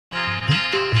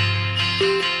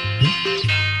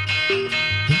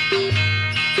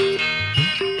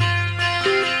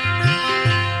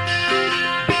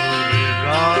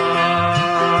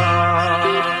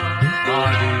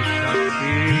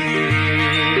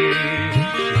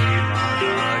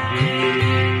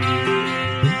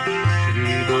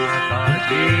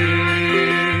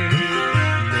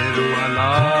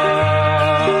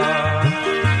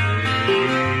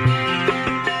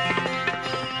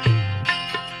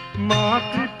माँ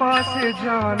कृपा से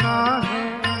जाना है,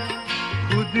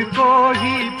 खुद को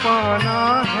ही पाना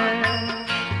है,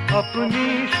 अपनी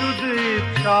शुद्ध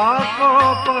इच्छा को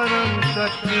परम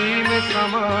शक्ति में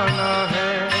समाना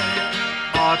है।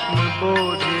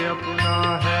 आत्मबोध अपना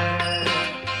है,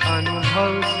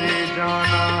 अनुभव से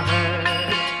जाना है,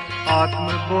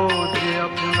 आत्मबोध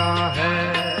अपना है,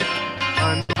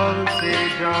 अनुभव से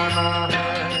जाना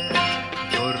है।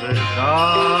 दुर्गा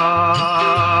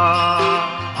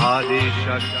आदि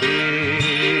शक्ति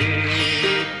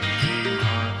श्री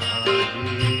माता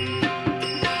जी।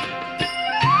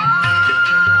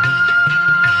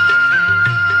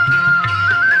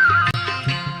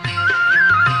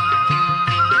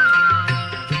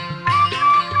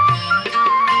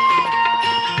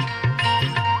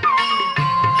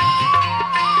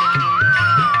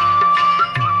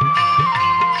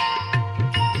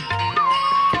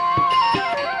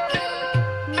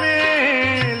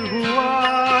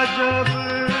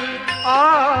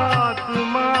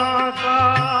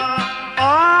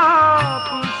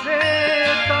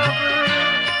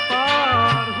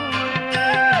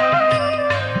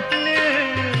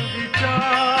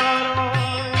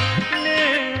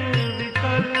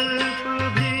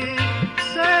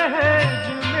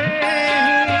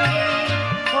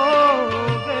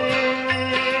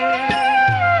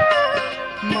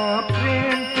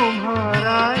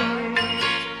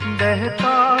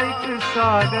 बहता एक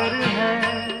सागर है,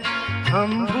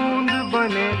 हम बूंद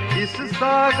बने इस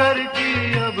सागर की,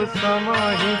 अब समा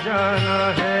ही जाना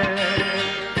है।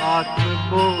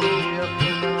 आत्मबोध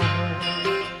अपना है,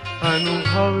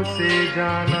 अनुभव से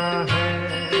जाना है,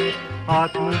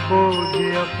 आत्मबोध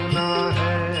अपना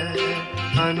है,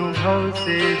 अनुभव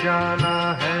से जाना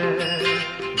है।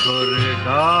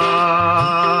 दुर्गा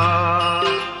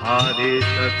आदि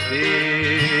शक्ति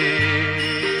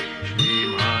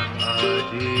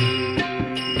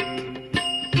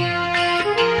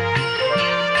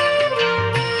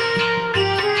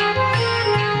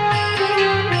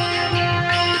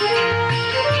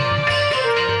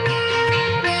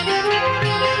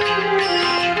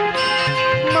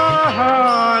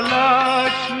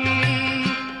महालक्ष्मी,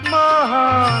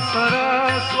 महासरस्वती,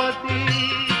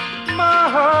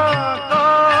 महाकाली,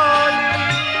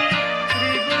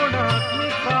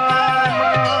 त्रिगुणात्मिका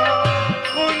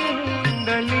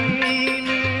कुंडलिनी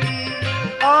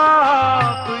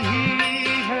आप ही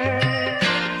हैं,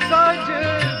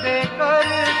 सजदे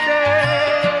करते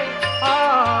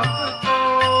आपको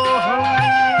हम।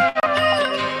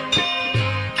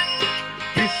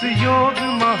 इस योग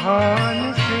महान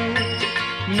से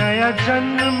नया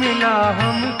जन्म मिला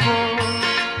हमको,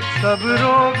 सब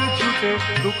रोग छूटे,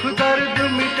 दुख दर्द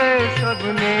मिटे,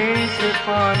 सबने इसे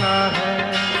पाना है।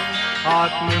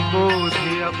 आत्मबोध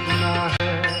अपना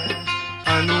है,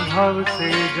 अनुभव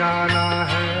से जाना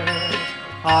है,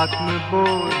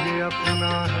 आत्मबोध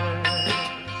अपना है,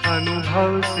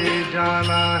 अनुभव से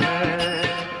जाना है।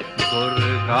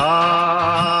 दुर्गा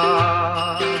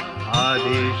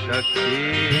आदि शक्ति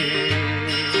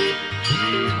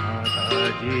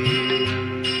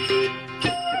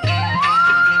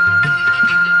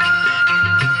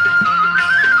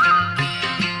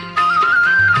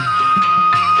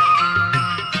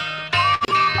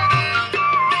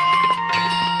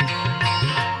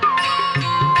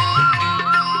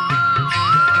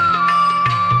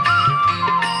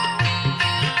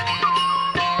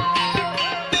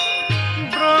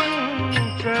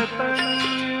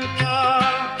चैतन्य का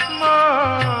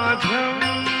माध्यम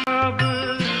अब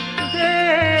दे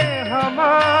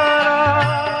हमारा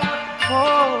हो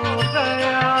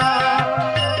गया,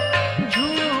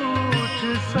 झूठ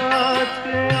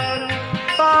सत्य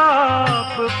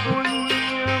पाप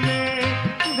पुण्य में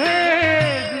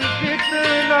भेद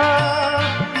कितना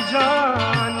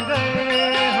जान गए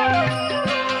हम।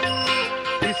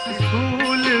 इस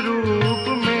स्थूल रूप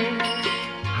में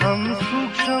हम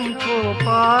सूक्ष्म को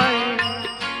पाए,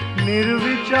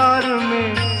 निर्विचार में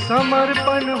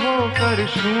समर्पण होकर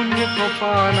शून्य को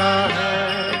पाना है।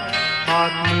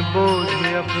 आत्मबोध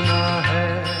अपना है,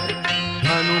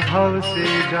 अनुभव से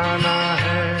जाना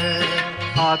है,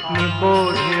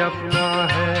 आत्मबोध अपना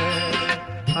है,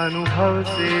 अनुभव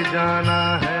से जाना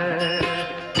है।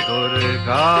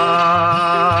 दुर्गा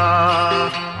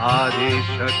आदि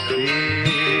शक्ति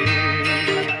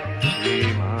श्री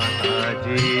माता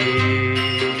जी,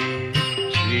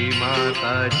 श्री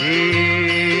माता जी।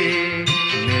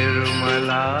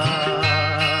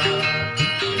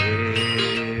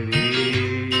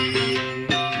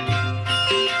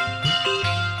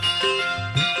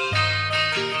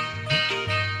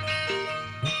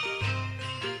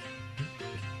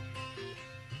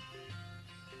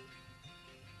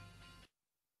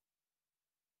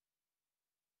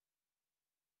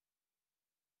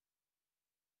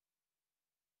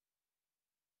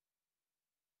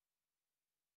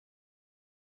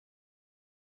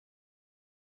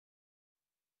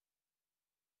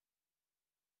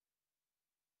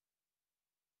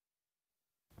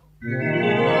 माँ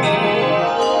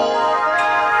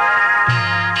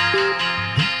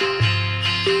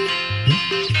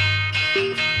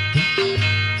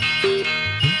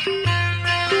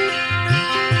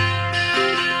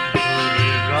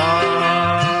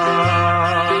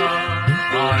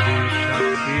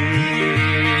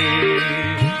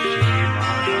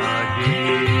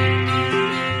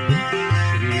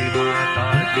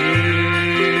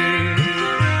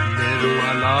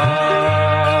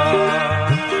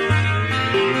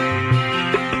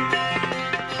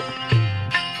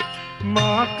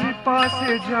कृपा से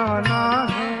जाना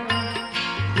है,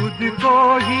 खुद को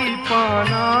ही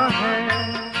पाना है,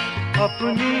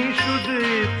 अपनी शुद्ध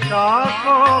इच्छा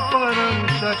को परम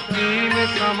शक्ति में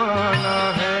समाना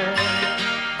है।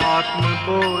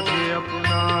 आत्मबोध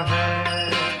अपना है,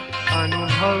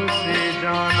 अनुभव से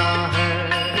जाना है।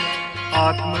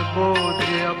 आत्मबोध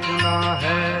अपना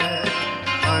है,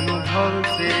 अनुभव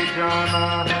से जाना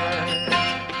है।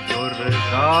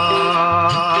 दुर्गा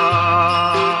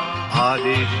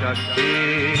आदि शक्ति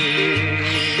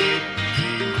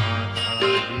श्री माता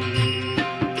जी।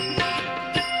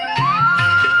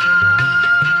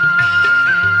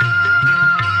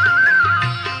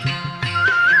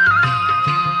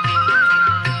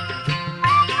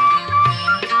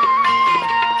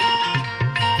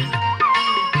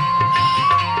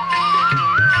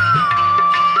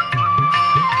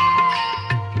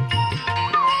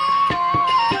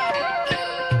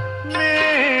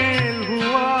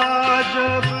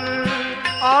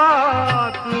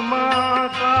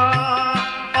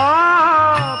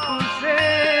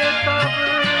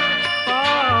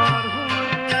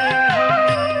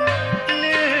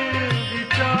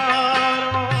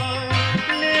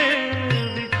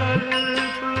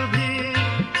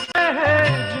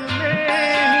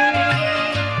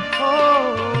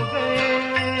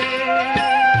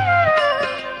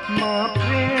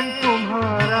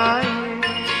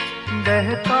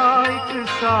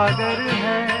 सागर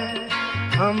है,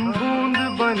 हम बूंद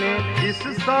बने इस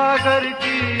सागर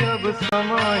की, अब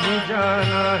समा ही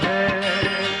जाना है।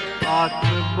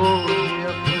 आत्मबोध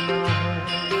अपना है,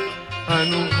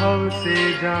 अनुभव से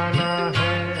जाना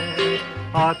है।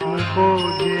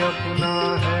 आत्मबोध अपना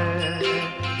है,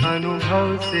 अनुभव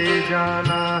से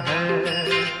जाना है।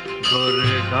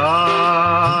 दुर्गा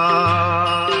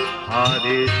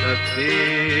आदि शक्ति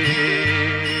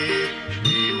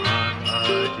श्री माता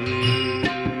जी।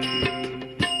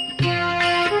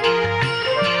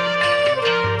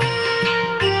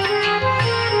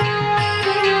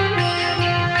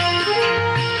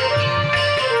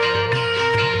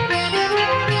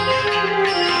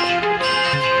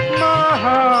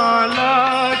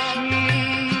 महालक्ष्मी,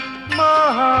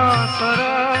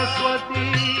 महासरस्वती,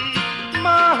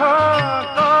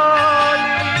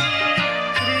 महाकाली,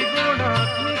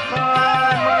 त्रिगुणात्मिका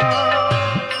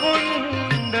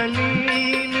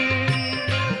कुंडलिनी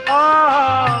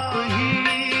आप ही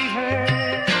हैं।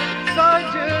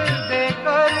 सजदे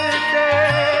करते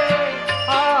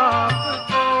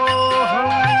आपको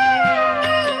हम,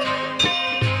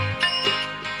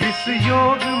 इस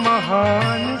योग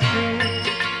महान से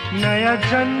नया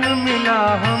जन्म मिला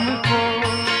हमको।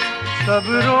 सब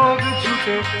रोग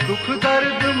छूटे, दुख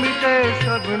दर्द मिटे,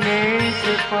 सबने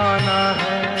इसे पाना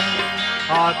है।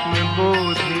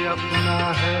 आत्मबोध अपना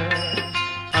है,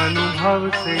 अनुभव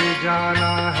से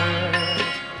जाना है।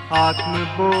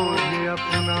 आत्मबोध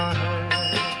अपना है,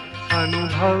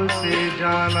 अनुभव से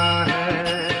जाना है।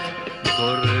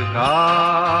 दुर्गा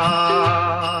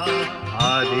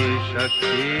आदि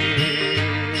शक्ति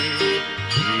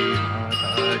श्री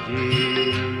माता जी।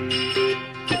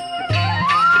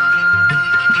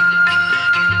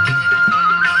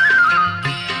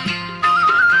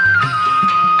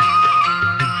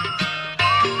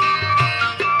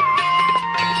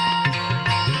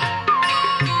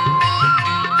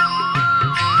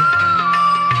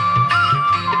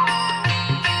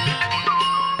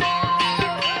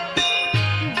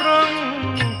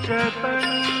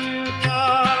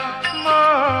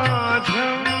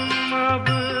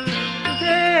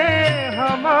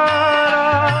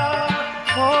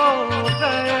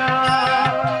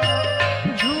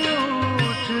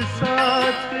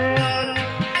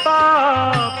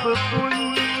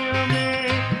 पुण्य में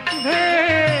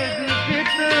भेद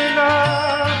कितना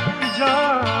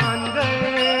जान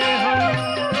गए हम।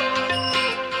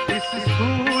 इस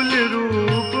स्थूल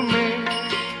रूप में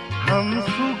हम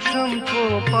सूक्ष्म को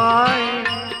पाए,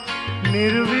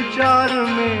 निर्विचार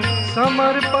में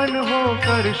समर्पण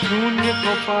होकर शून्य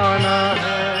को पाना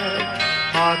है।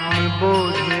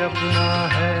 आत्मबोध अपना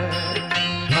है,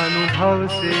 अनुभव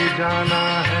से जाना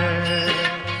है।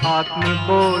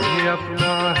 आत्मबोध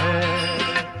अपना है,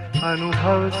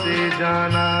 अनुभव से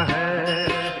जाना है।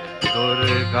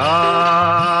 दुर्गा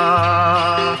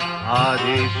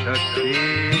आदि शक्ति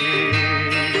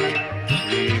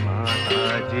श्री माता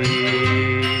जी,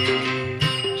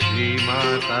 श्री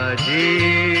माता जी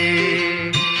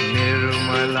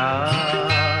Nirmala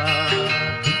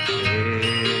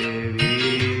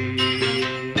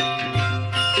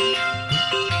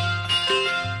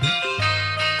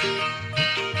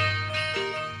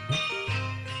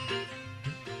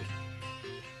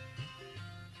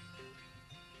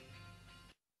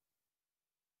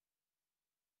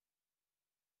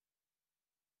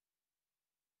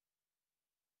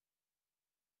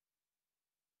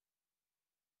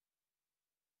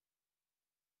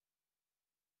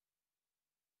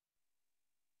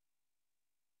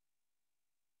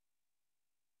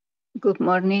Good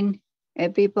morning,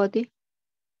 everybody.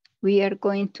 We are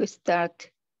going to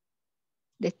start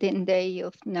the 10th day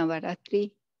of Navaratri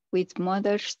with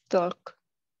Mother's Talk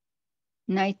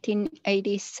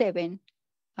 1987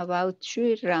 about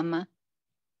Sri Rama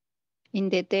in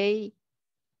the day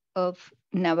of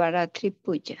Navaratri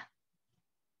Puja.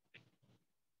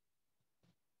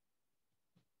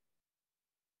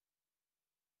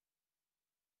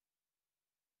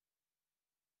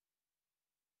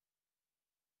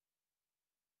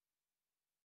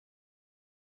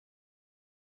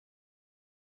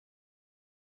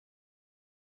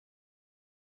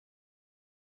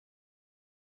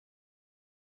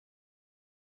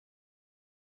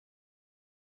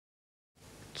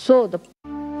 So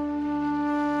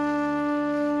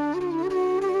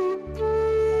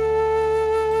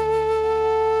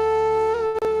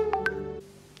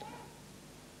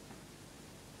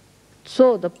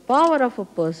the power of a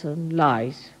person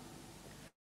lies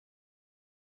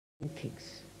in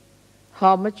things.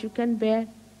 How much you can bear,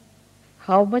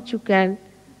 how much you can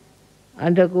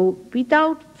undergo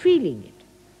without feeling it.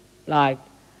 Like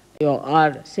you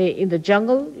are, say, in the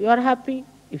jungle, you are happy.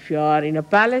 If you are in a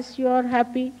palace, you are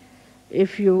happy.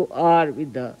 If you are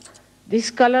with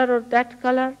this color or that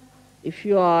color, if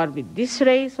you are with this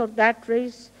race or that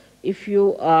race, if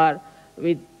you are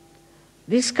with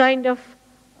this kind of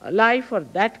life or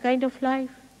that kind of life,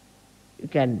 you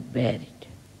can bear it.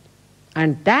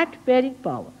 And that bearing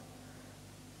power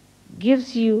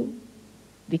gives you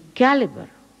the caliber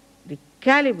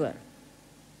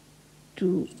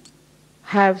to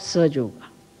have Sahaja Yoga.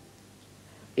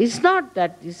 It's not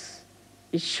that this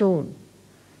is shown,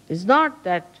 it's not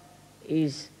that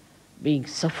is being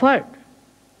suffered.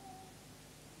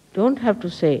 Don't have to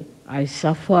say, I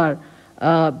suffer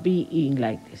being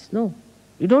like this. No,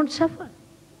 you don't suffer.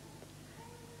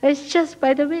 It's just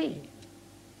by the way.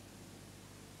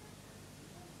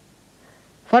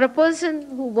 For a person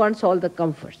who wants all the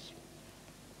comforts,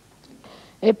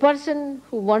 a person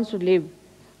who wants to live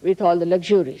with all the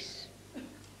luxuries,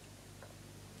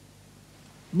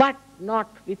 but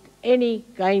not with any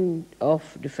kind of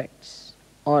defects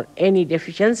or any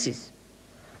deficiencies,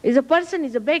 is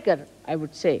a beggar, I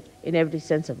would say, in every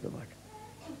sense of the word.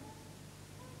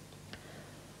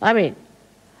 I mean,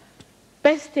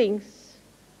 best things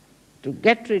to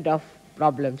get rid of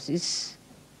problems is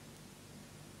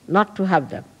not to have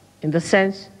them. In the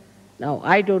sense, now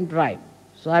I don't drive,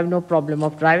 so I have no problem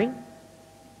of driving.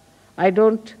 I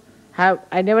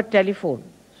never telephone,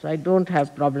 so I don't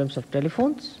have problems of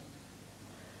telephones.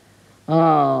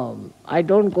 I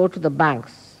don't go to the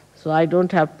banks, so I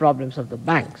don't have problems of the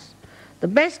banks. The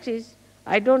best is,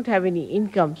 I don't have any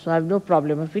income, so I have no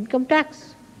problem of income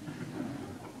tax.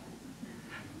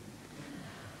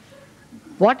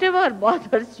 Whatever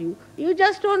bothers you, you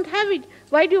just don't have it.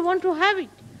 Why do you want to have it?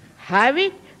 Have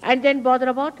it and then bother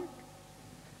about it.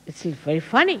 It's very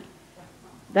funny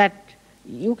that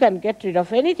you can get rid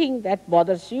of anything that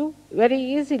bothers you very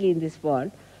easily in this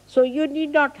world, so you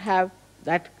need not have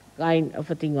that kind of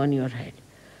a thing on your head.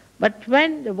 But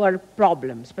when the word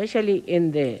problem, especially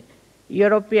in the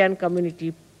European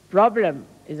community, problem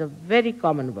is a very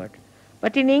common word.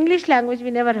 But in English language, we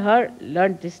never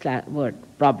learned this word,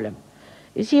 problem.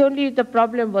 You see, only the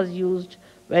problem was used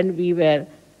when we were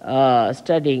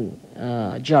studying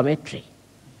geometry.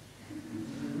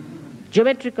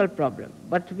 Geometrical problem.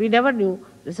 But we never knew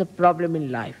there's a problem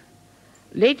in life.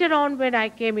 Later on, when I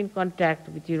came in contact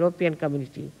with European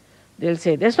community, they'll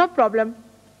say, there's no problem.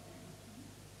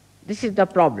 This is the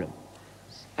problem.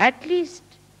 At least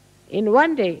in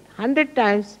one day, 100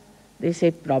 times, they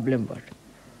say problem word.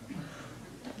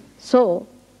 So,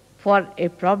 for a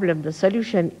problem, the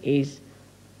solution is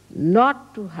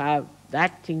not to have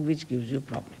that thing which gives you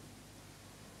problem.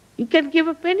 You can give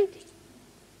up anything.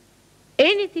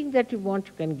 Anything that you want,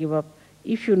 you can give up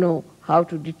if you know how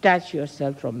to detach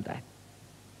yourself from that.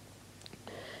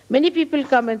 Many people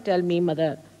come and tell me,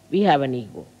 Mother, we have an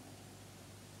ego.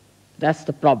 That's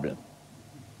the problem.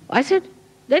 I said,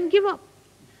 then give up.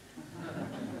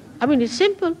 I mean, it's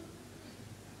simple.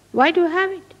 Why do you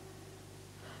have it?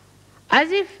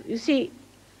 As if, you see,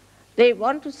 they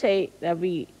want to say that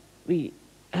we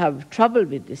have trouble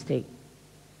with this thing,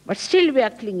 but still we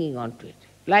are clinging on to it.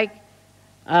 Like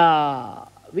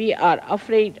we are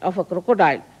afraid of a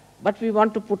crocodile, but we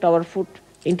want to put our foot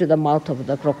into the mouth of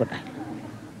the crocodile.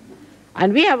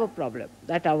 And we have a problem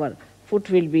that our foot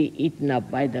will be eaten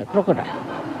up by the crocodile.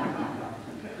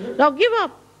 Now give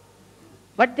up.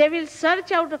 But they will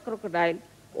search out a crocodile,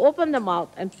 open the mouth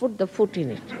and put the foot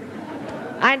in it.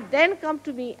 And then come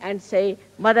to me and say,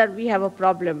 Mother, we have a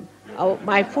problem.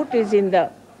 My foot is in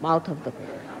the mouth of the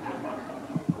crocodile.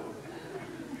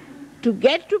 To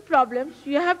get to problems,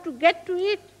 you have to get to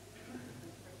it.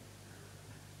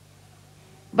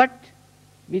 But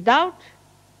without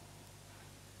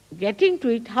getting to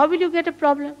it, how will you get a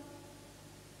problem?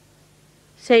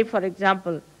 Say, for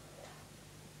example,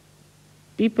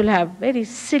 people have very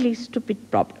silly, stupid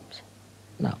problems.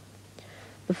 Now,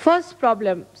 the first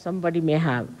problem somebody may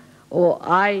have, oh,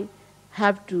 I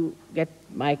have to get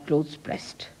my clothes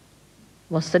pressed.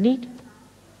 What's the need?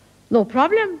 No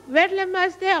problem, wear them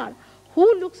as they are.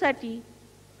 Who looks at you?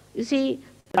 You see,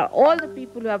 all the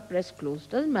people who have pressed clothes,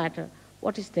 doesn't matter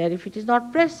what is there if it is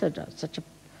not pressed.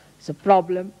 It's a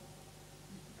problem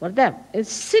for them. It's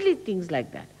silly things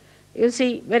like that. You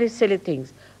see, very silly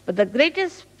things. But the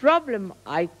greatest problem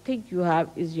I think you have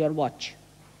is your watch.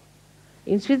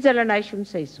 In Switzerland, I shouldn't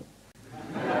say so.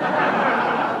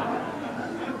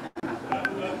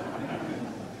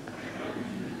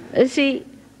 You see,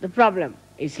 the problem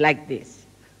is like this,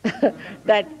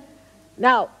 that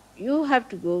now you have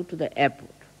to go to the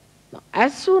airport. Now,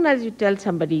 as soon as you tell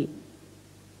somebody,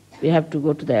 we have to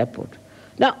go to the airport.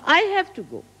 Now, I have to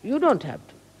go. You don't have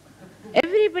to.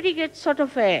 Everybody gets sort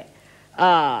of a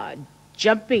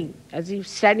jumping, as if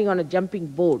standing on a jumping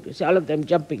board. You see, all of them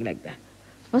jumping like that.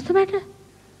 What's the matter?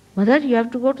 Mother, you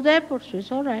have to go to the airport. So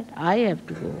it's all right, I have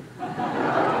to go.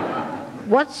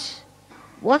 What's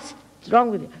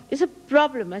wrong with it? It's a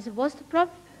problem. I said, what's the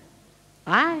problem?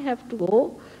 I have to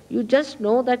go. You just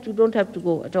know that you don't have to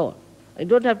go at all. You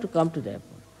don't have to come to the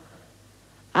airport.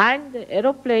 And the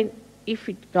aeroplane, if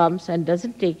it comes and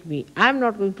doesn't take me, I'm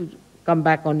not going to come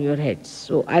back on your heads.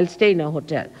 So I'll stay in a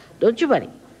hotel. Don't you worry.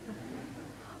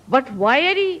 But why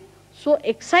are you so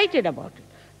excited about it?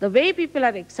 The way people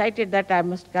are excited that I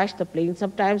must catch the plane,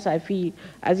 sometimes I feel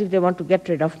as if they want to get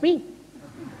rid of me.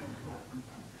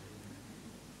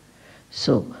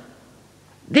 So,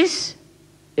 this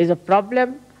is a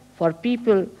problem for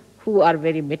people who are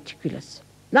very meticulous.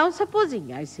 Now,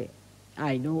 supposing I say,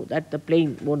 I know that the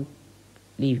plane won't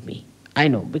leave me. I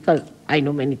know, because I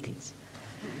know many things.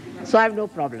 So I have no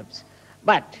problems.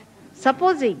 But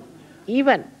supposing,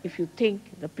 even if you think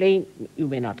the plane you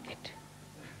may not get.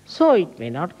 So it may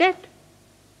not get.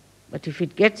 But if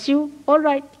it gets you, all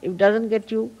right. If it doesn't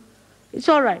get you, it's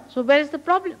all right. So where is the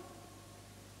problem?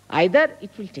 Either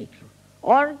it will take you,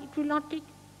 or it will not take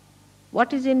you.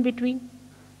 What is in between?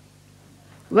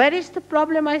 Where is the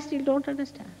problem? I still don't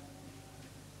understand.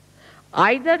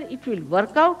 Either it will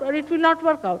work out or it will not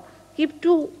work out. Keep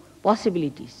two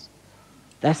possibilities.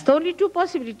 That's the only two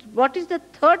possibilities. What is the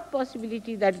third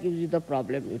possibility that gives you the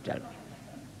problem, you tell me?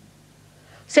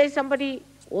 Say somebody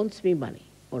owes me money,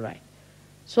 all right.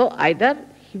 So either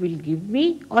he will give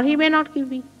me or he may not give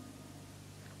me.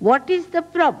 What is the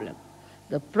problem?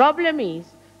 The problem is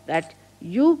that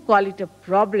you call it a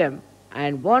problem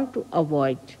and want to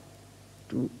avoid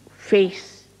to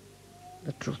face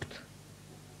the truth.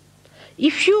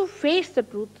 If you face the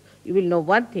truth, you will know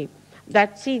one thing,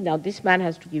 that see, now this man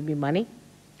has to give me money,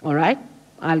 all right,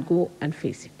 I'll go and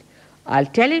face it. I'll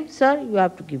tell him, sir, you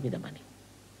have to give me the money.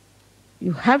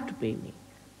 You have to pay me.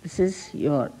 This is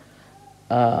your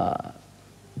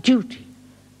duty.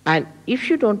 And if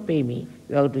you don't pay me,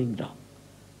 you are doing wrong.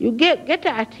 You get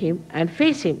at him and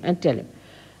face him and tell him.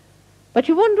 But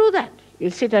you won't do that.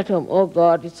 You'll sit at home, oh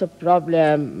God, it's a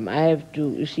problem. I have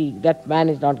to, you see, that man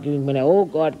is not giving money. Oh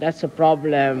God, that's a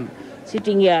problem.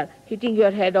 Sitting here, hitting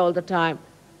your head all the time.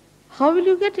 How will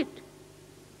you get it?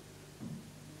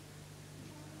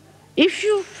 If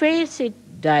you face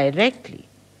it directly,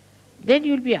 then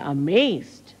you'll be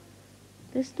amazed.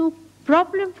 There's no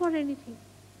problem for anything.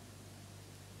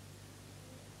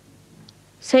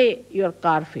 Say your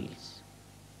car fails.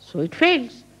 So it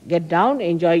fails. Get down,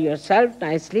 enjoy yourself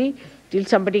nicely till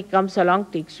somebody comes along,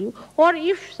 takes you. Or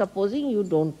if, supposing you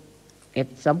don't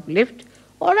get some lift,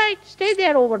 all right, stay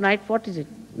there overnight. What is it?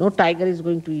 No tiger is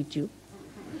going to eat you.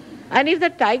 And if the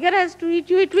tiger has to eat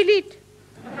you, it will eat.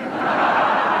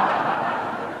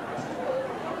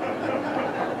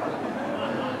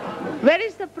 Where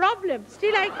is the problem?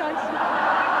 Still I can't see.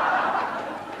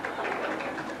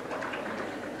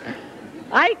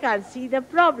 I can't see the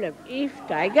problem. If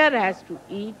tiger has to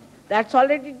eat, that's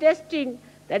already destined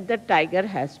that the tiger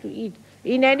has to eat.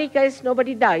 In any case,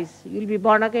 nobody dies. You'll be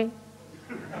born again.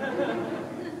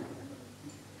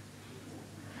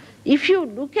 If you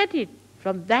look at it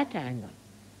from that angle,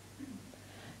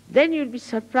 then you'll be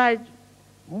surprised.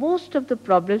 Most of the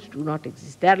problems do not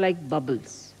exist. They are like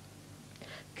bubbles,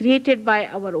 created by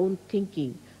our own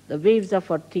thinking, the waves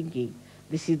of our thinking.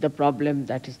 This is the problem,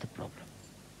 that is the problem.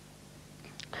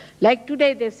 Like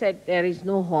today they said there is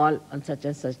no hall on such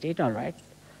and such date, all right.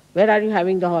 Where are you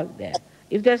having the hall? There.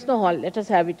 If there's no hall, let us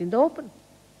have it in the open.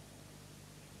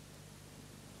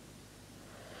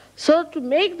 So to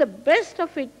make the best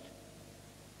of it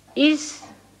is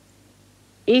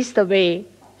the way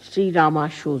Sri Rama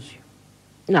shows you.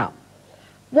 Now,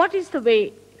 what is the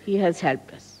way he has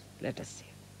helped us? Let us see.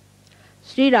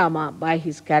 Sri Rama, by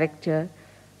his character,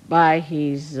 by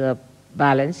his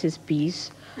balance, his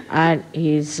peace, and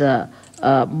his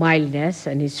mildness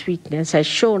and his sweetness, has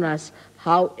shown us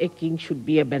how a king should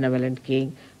be a benevolent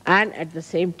king, and at the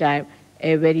same time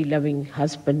a very loving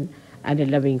husband and a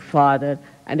loving father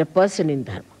and a person in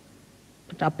dharma.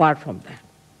 But apart from that,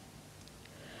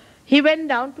 he went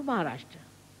down to Maharashtra.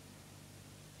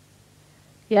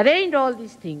 He arranged all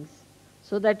these things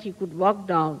so that he could walk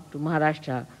down to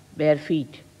Maharashtra bare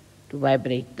feet to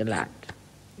vibrate the land.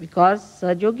 Because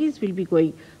Sahajogis will be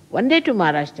going one day to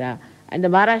Maharashtra, and the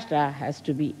Maharashtra has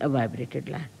to be a vibrated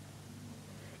land.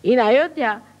 In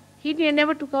Ayodhya, he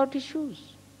never took out his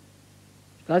shoes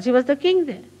because he was the king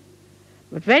there.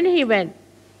 But when he went,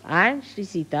 and Sri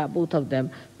Sita, both of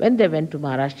them, when they went to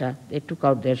Maharashtra, they took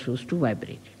out their shoes to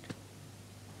vibrate it.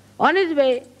 On his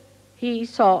way, he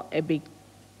saw a big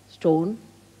stone,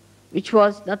 which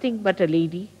was nothing but a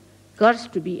lady,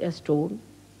 cursed to be a stone,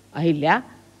 Ahilya,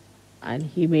 and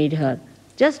he made her,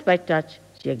 just by touch,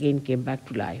 she again came back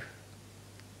to life.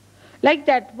 Like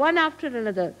that, one after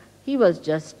another, he was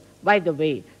just, by the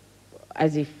way,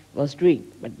 as if was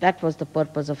doing, but that was the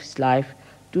purpose of his life,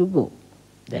 to go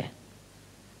there.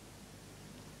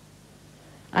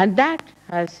 And that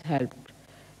has helped.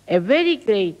 A very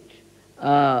great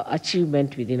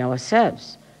achievement within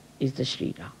ourselves is the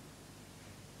Sri Rama.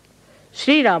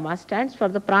 Sri Rama stands for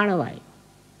the pranavayu,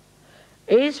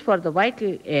 is for the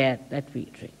vital air that we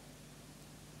drink,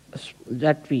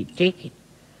 that we take in,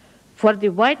 for the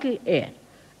vital air.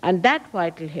 And that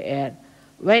vital air,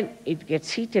 when it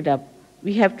gets heated up,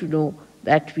 we have to know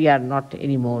that we are not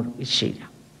anymore with Sri Rama.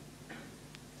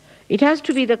 It has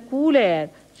to be the cool air,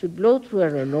 should blow through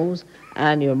your nose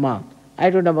and your mouth. I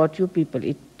don't know about you people,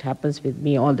 it happens with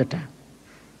me all the time.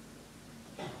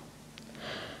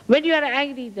 When you are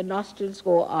angry, the nostrils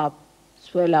go up,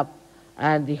 swell up,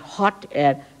 and the hot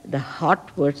air, the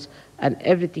hot words and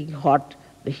everything hot,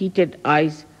 the heated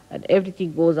eyes and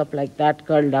everything goes up like that,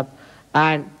 curled up,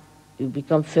 and you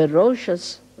become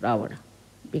ferocious Ravana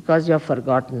because you have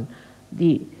forgotten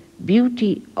the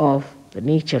beauty of the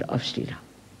nature of Sri Rama.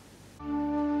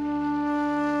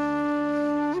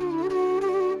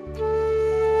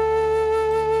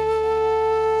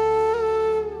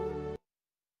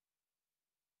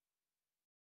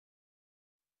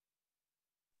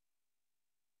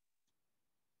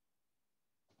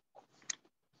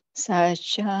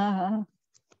 Sahaja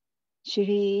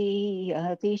Shri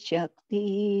Adi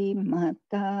Shakti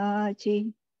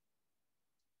Mataji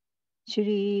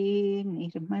Shri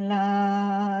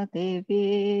Nirmala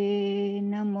Devi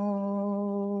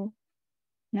Namo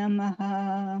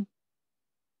Namaha.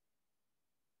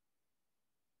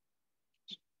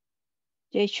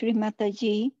 Jai Shri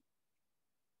Mataji,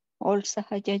 all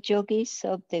Sahaja yogis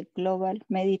of the global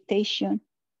meditation.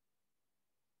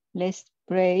 Let's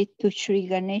pray to Shri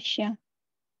Ganesha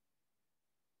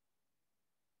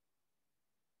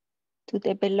to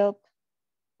develop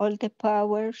all the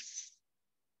powers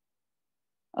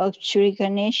of Shri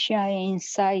Ganesha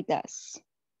inside us.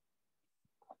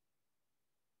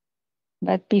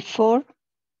 But before,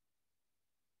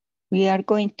 we are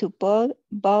going to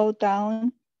bow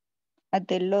down at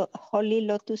the holy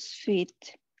lotus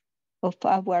feet of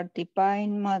our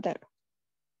Divine Mother,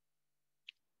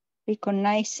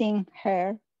 recognizing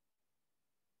her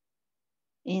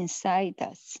inside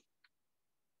us.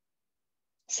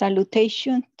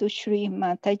 Salutation to Shri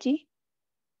Mataji.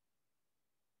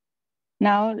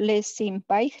 Now let's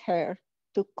invite her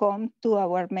to come to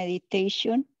our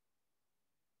meditation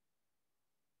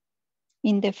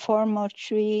in the form of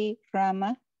Sri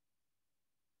Rama,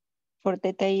 for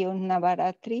the day of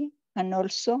Navaratri, and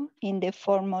also in the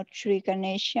form of Sri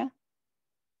Ganesha,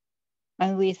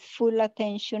 and with full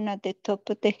attention at the top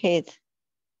of the head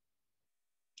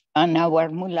and our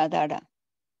Muladhara,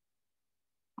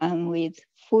 and with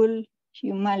full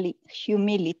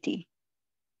humility.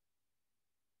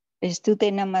 Let's do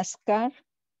the Namaskar,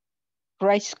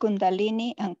 rise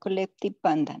Kundalini and collective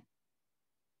Bandhan.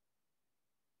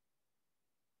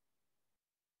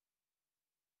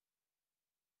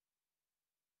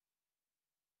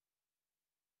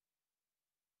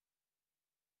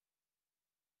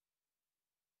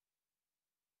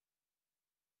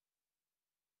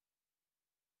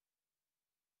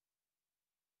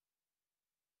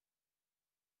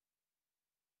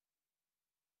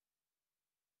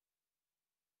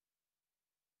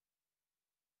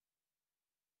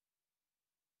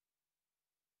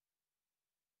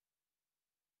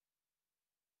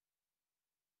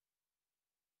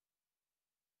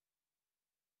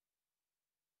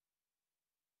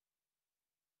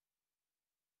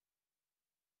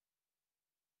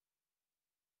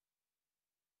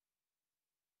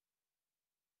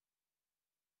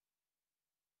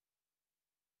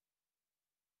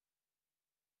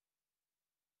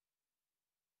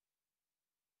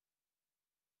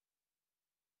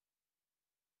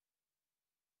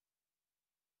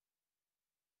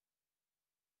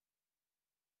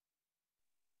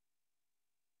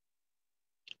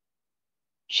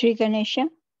 Sri Ganesha,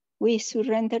 we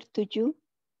surrender to you.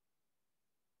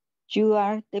 You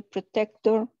are the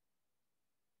protector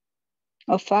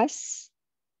of us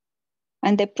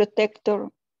and the protector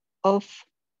of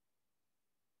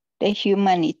the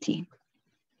humanity.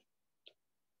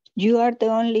 You are the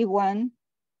only one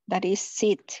that is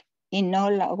sit in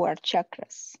all our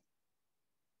chakras.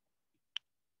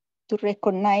 To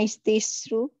recognize this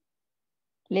truth,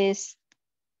 let's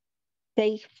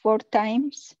take 4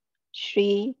 times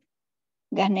Sri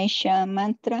Ganesha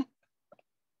mantra.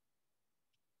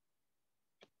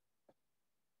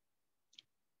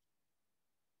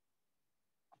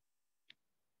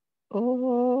 Om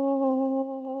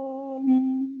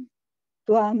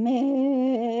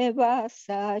Tvameva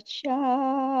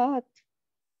Sachat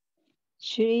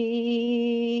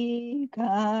Shri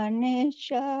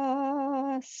Ganesha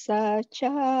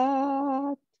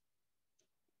Sachat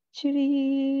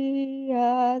Shri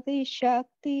Adi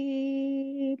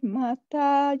Shakti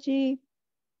Mataji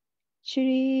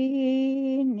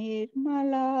Shri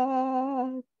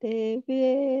Nirmala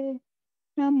Devi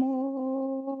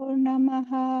Namo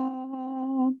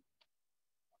Namaha.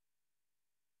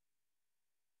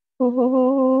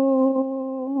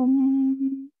 Om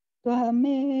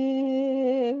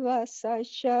Tvameva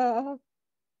Sachat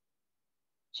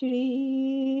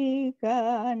Shri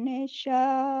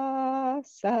Ganesha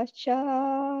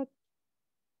Sachat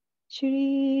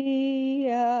Shri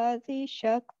Adi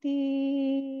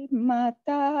Shakti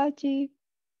Mataji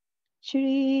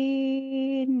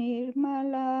Shri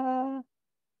Nirmala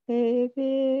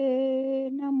Devi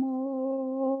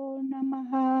Namo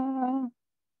Namaha.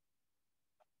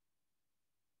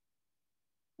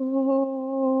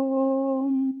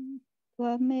 Om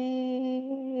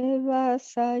Tvameva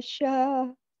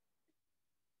Sachat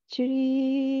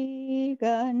Shri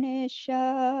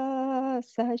Ganesha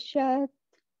Sachat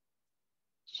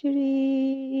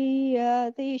Shri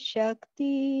Adi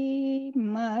Shakti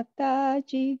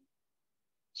Mataji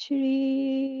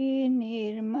Shri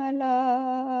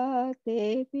Nirmala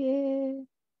Devi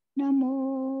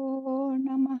Namo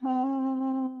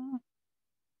Namaha.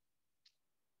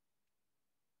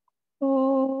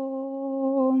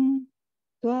 Om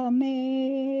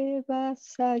Tvameva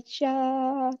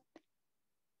Sachat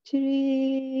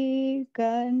Shri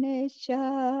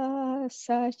Ganesha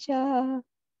Sachat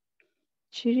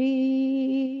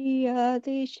Shri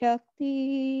Adi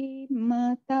Shakti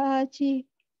Mataji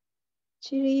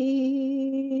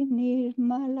Shri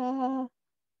Nirmala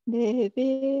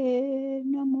Devi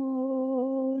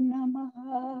Namo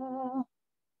Namaha.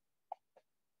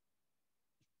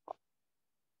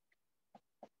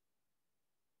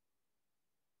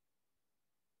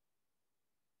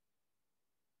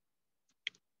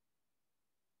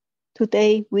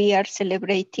 Today we are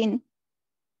celebrating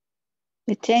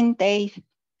the 10th day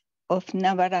of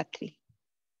Navaratri,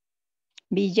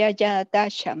 Vijaya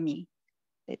Dashami,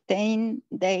 the 10th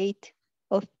day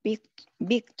of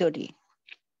victory,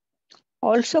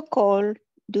 also called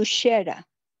Dussehra.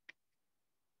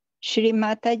 Sri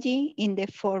Mataji in the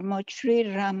form of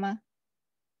Sri Rama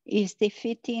is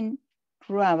defeating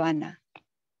Ravana.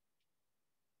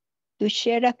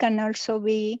 Dussehra can also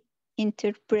be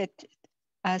interpreted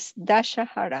as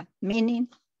Dashahara, meaning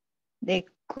the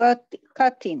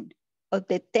cutting of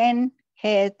the 10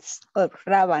 heads of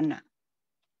Ravana.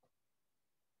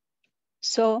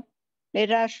 So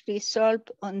let us resolve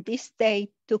on this day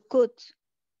to cut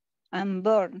and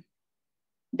burn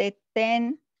the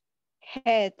 10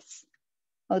 heads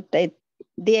of the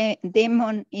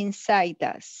demon inside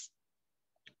us.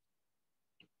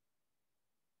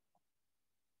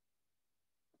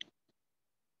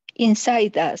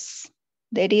 Inside us,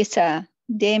 there is a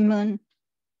demon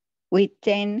with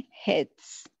 10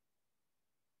 heads.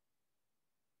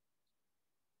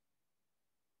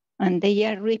 And they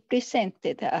are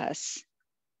represented as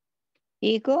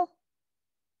ego.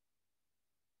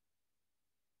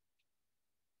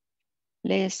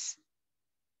 Let's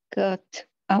cut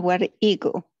our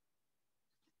ego.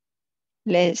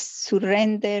 Let's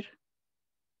surrender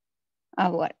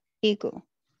our ego.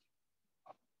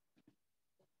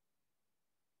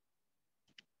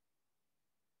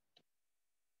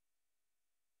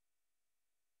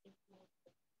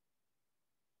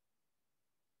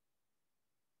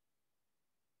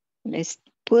 Let's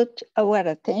put our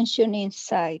attention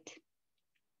inside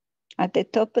at the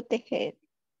top of the head.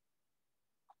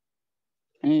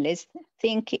 And let's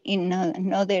think in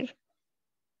another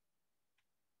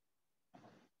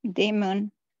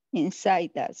demon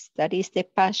inside us. That is the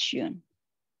passion.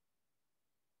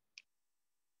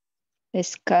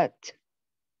 Let's cut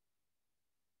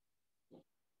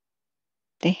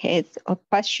the head of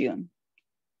passion.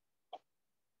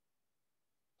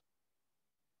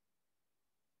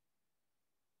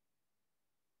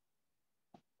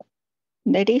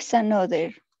 There is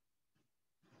another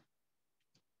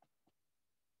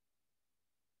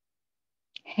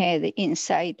head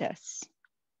inside us.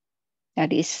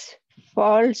 That is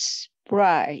false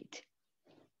pride.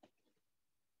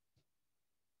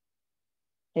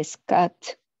 Let's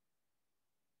cut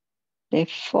the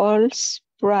false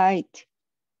pride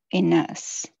in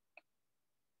us.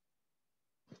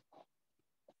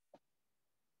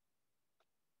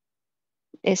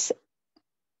 Let's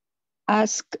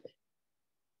ask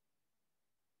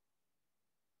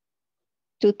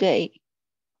today,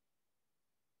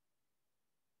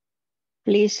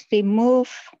 please remove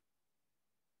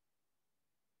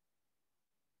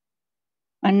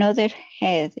another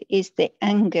head is the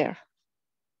anger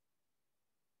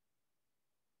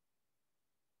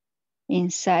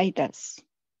inside us.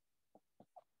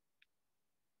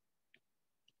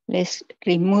 Let's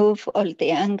remove all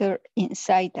the anger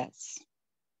inside us.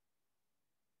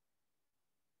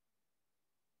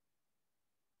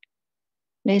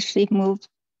 Let's remove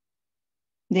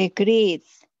the greed.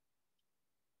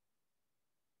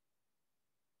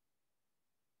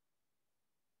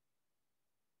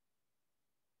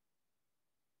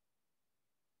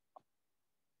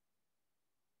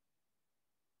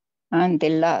 And the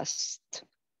lust.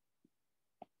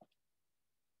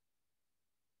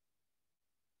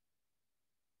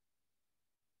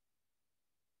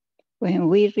 When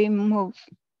we remove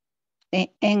the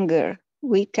anger,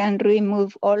 we can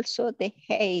remove also the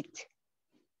hate.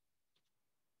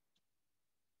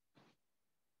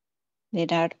 There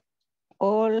are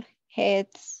all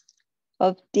heads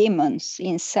of demons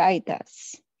inside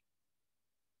us.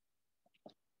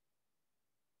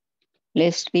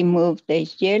 Let's remove the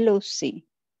jealousy,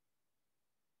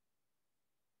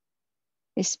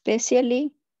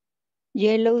 especially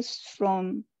jealous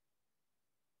from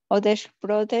other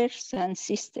brothers and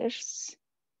sisters.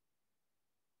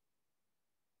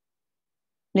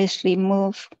 Let's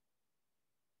remove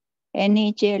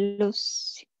any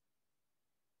jealousy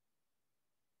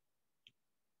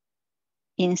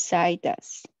inside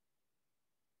us.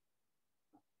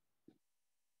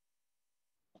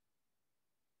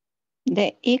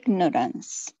 The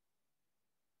ignorance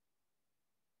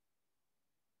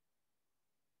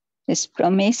is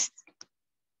promised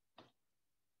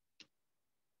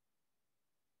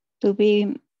to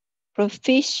be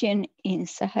proficient in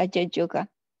Sahaja Yoga.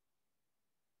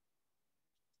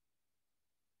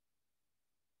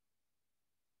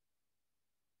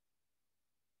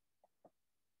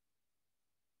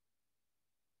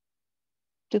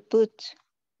 To put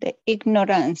the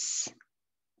ignorance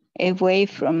away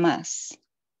from us.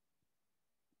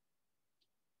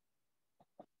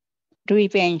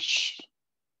 Revenge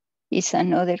is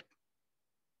another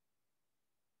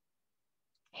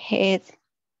head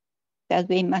that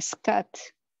we must cut.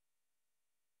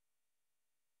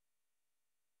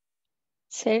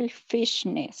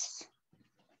 Selfishness.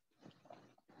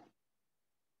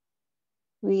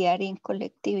 We are in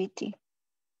collectivity,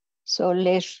 so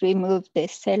let's remove the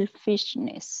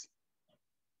selfishness.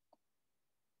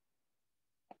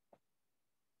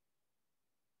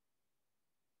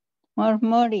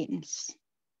 Murmurings.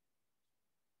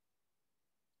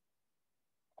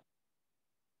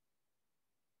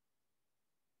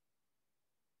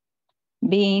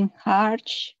 being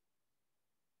harsh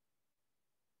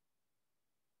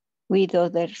with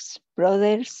others,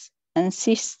 brothers and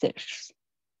sisters,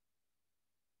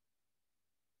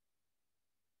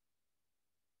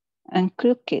 and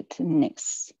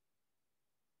crookedness.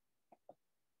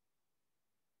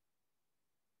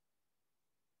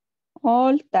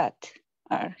 All that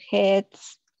are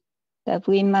heads that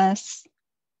we must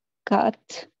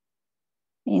cut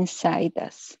inside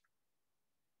us.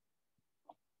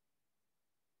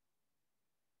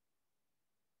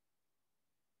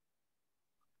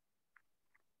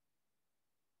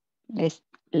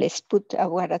 Let's put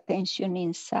our attention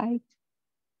inside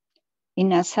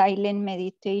in a silent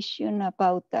meditation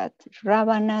about that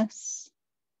ravenous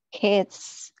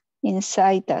heads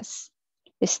inside us.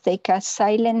 Let's take a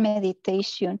silent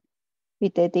meditation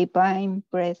with the divine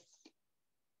breath.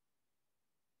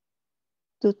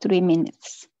 2 to 3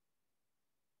 minutes.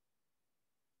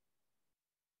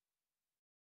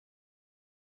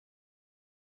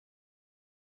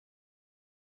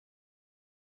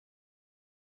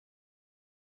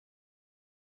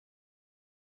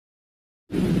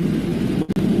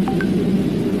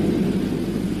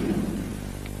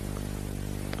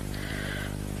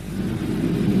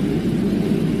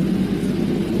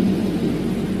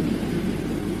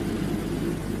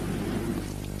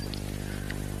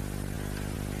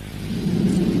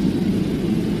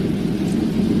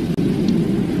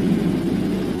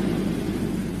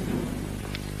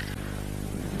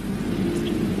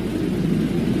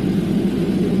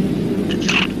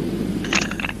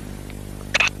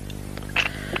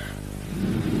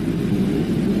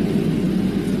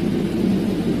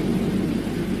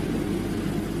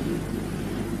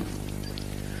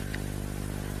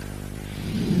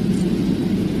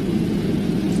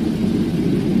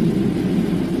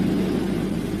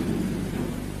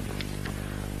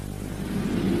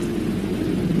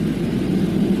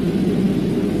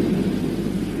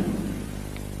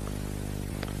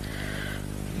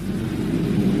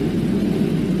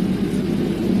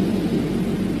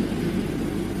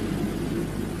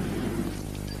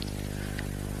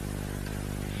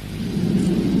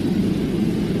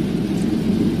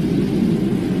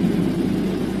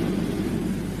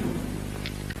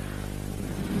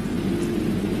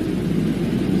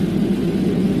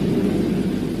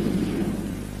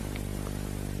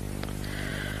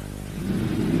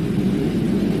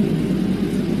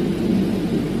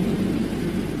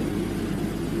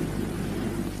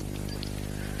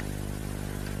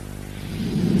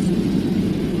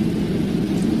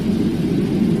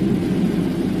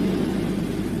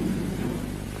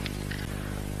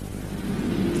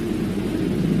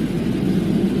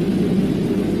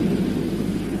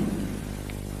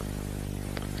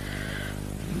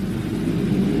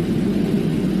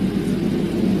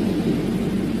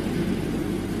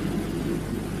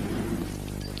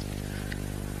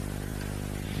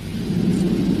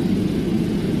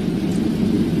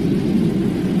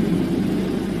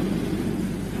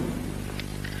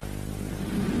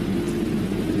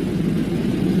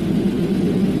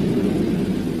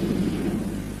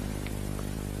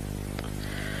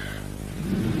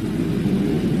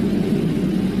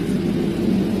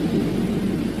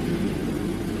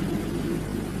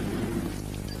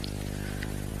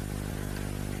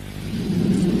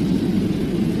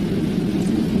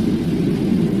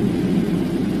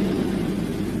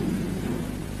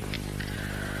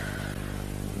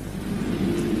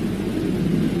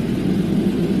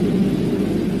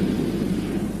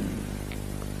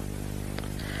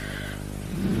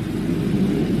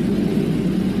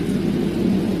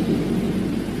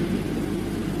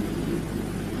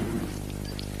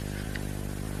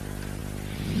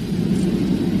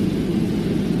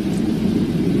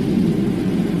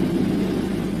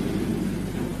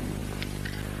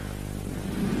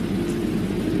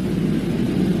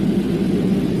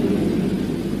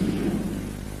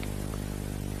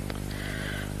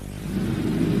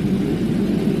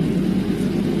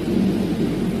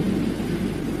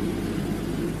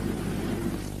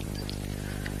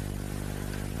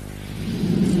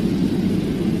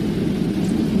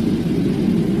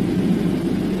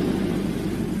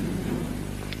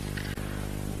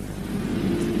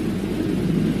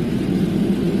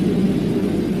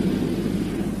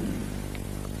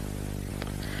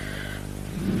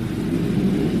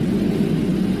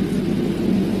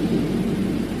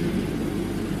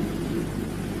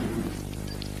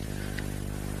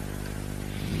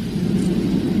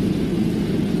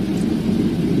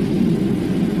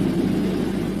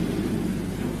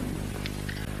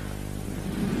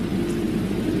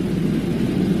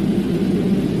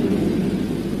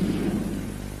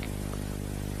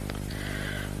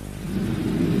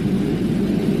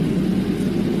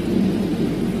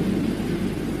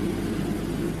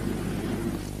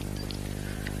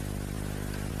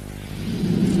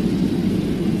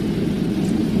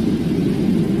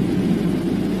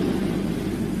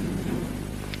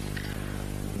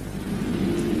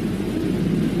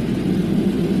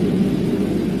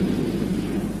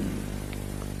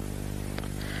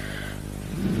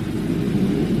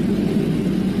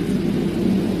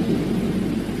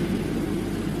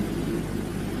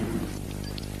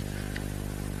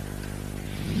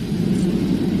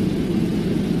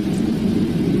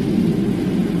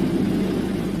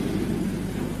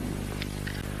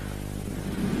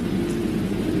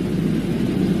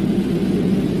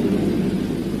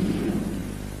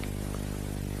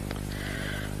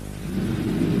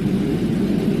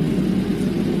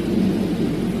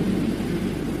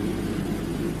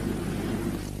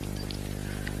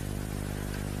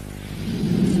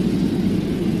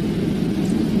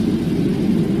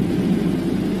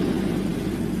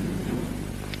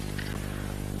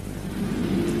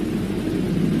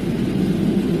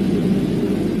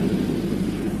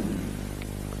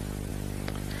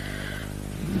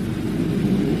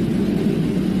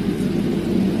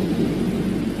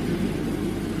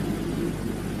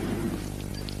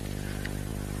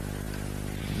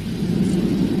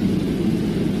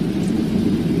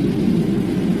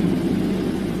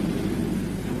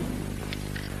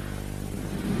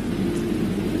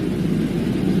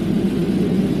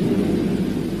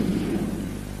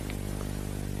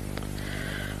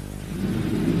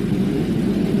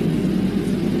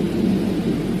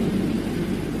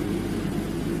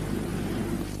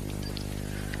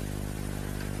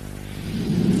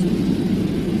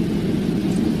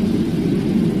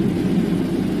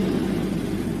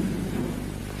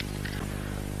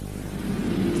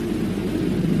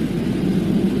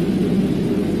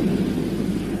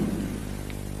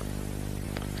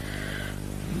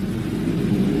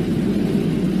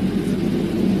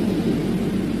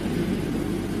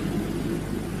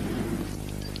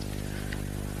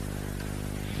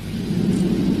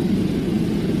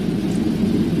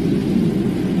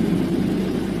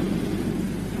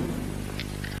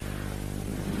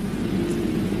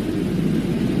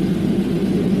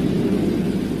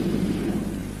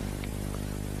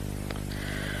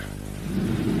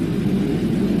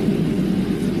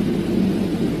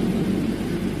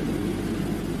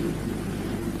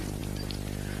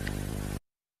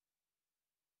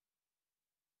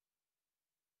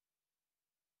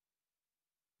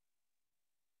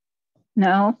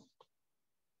 Now,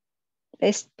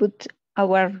 let's put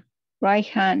our right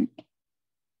hand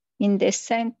in the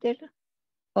center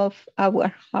of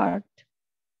our heart,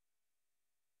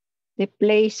 the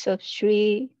place of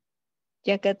Sri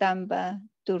Jagadamba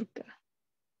Durga.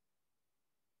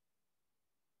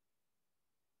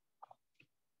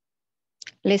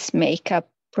 Let's make a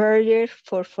prayer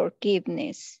for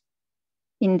forgiveness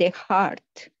in the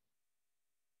heart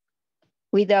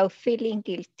without feeling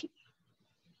guilty.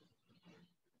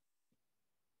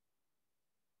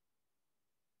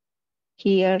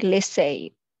 Here, let's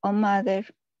say, "O Mother,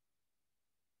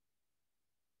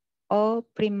 O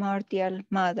Primordial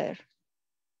Mother,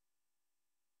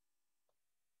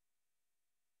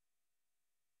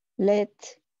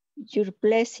 let your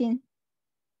blessing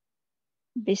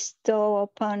bestow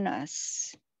upon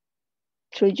us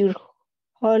through your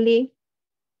holy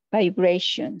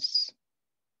vibrations.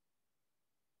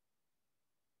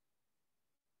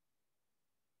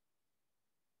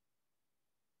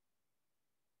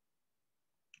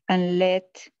 And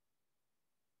let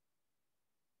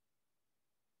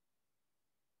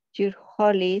your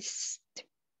holiest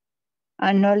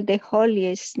and all the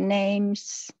holiest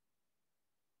names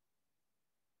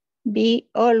be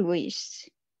always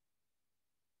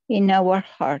in our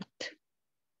heart.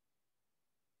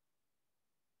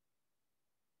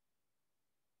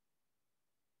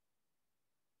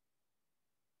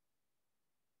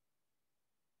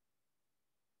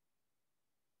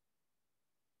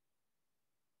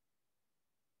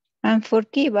 And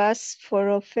forgive us for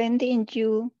offending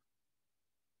you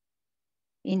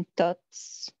in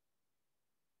thoughts,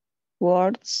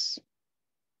 words,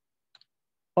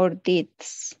 or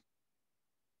deeds.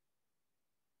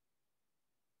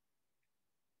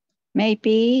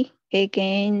 Maybe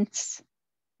against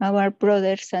our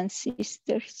brothers and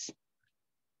sisters,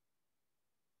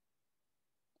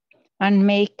 and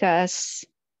make us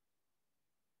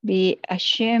be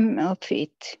ashamed of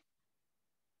it.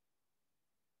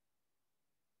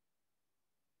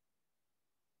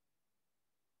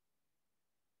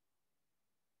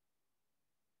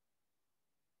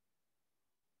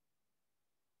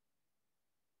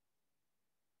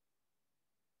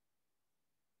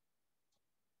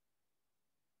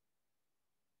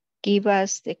 Give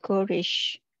us the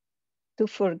courage to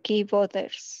forgive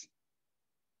others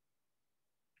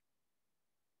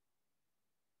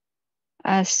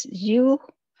as you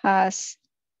has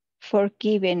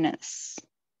forgiven us.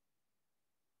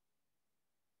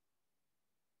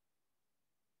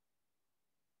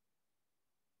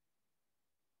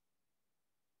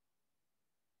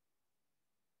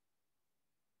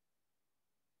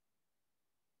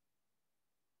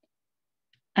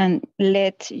 And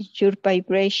let your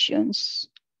vibrations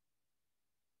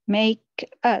make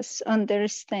us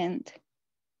understand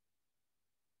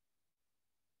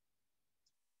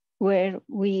where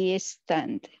we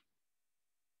stand.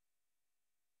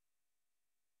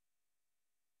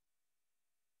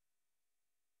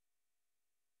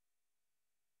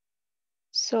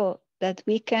 So that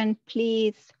we can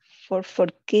plead for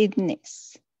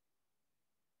forgiveness.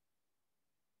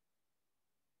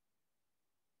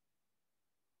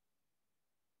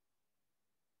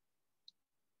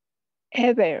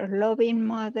 Ever loving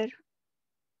Mother,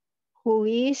 who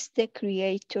is the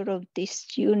creator of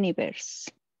this universe.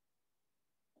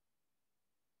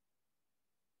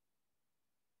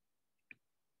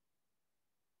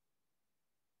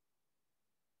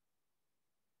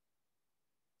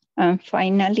 And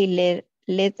finally,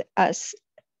 let us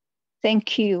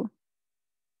thank you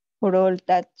for all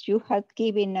that you have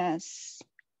given us.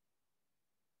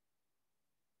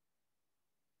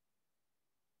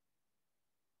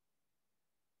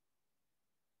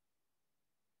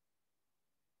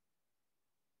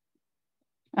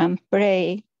 And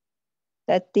pray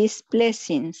that these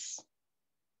blessings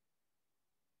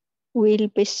will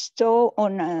bestow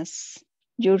on us,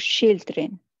 your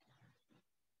children,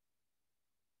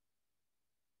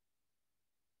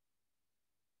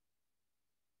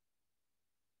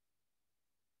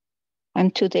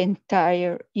 and to the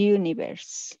entire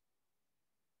universe.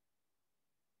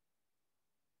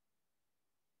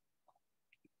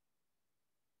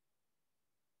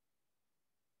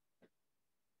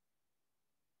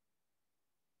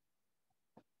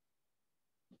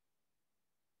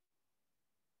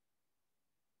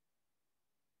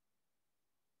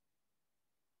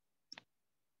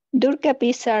 Durga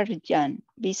Visarjan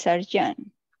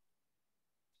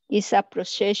is a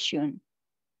procession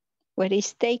where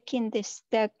is taking the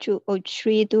statue of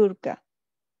Sri Durga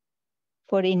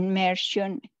for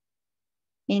immersion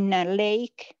in a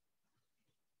lake,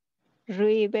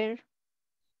 river,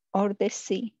 or the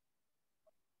sea.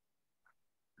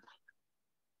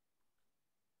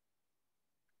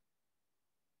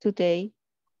 today,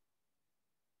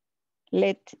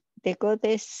 let the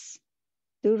goddess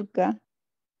Durga,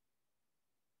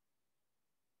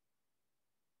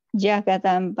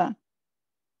 Jagadamba,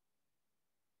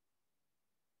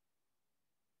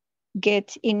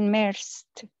 get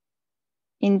immersed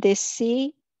in the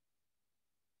sea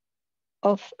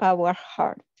of our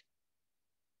heart.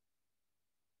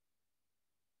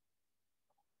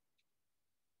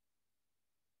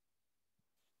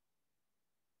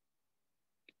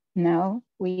 Now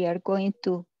we are going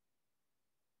to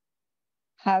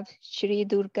have Shri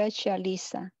Durga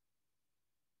Chalisa.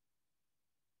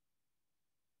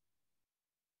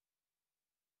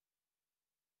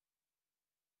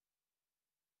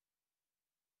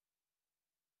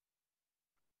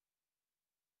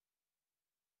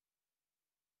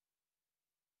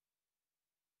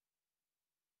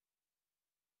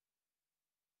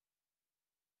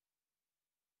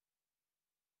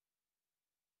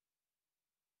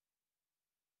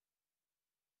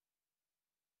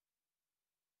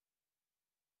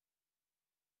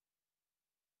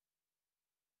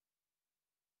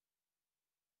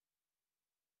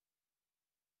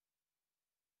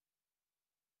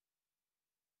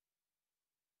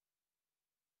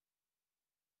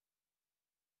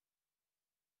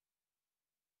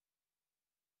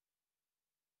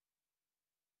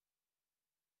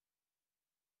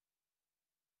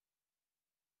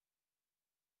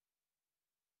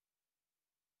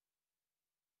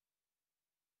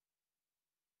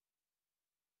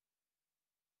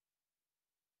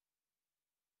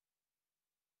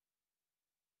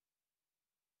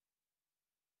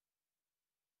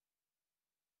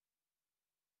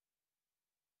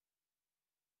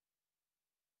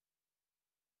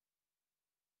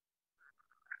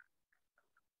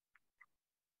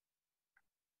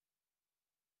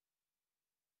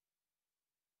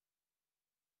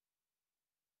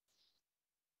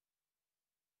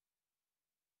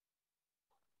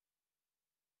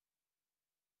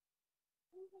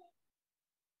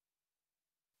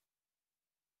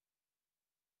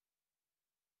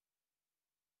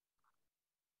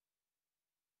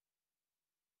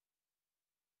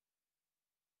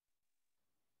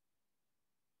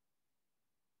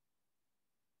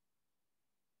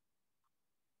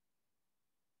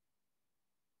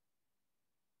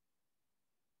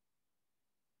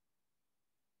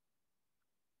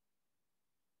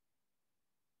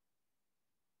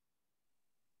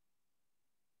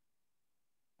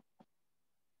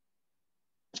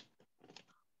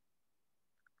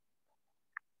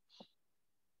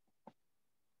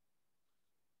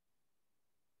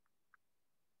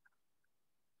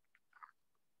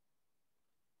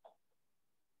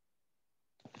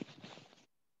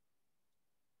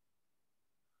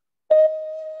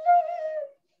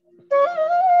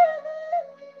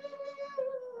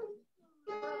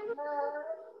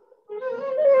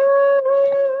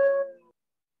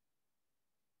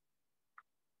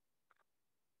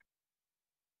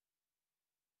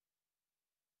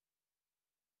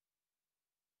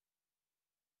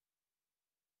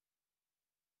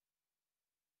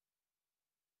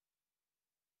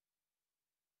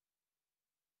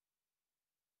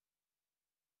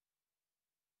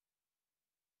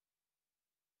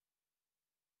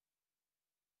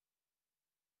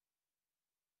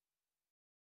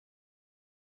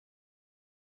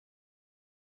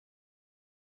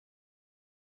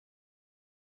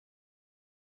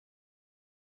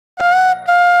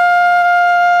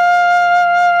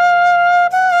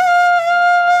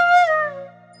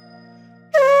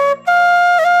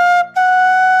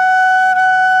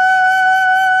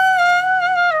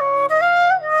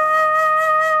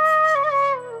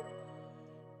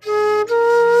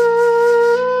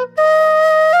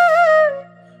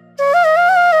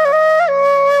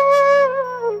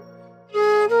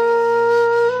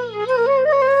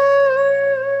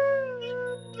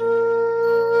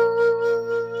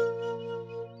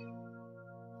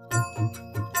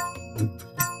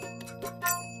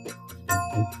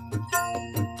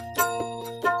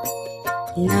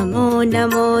 Namo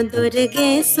Namo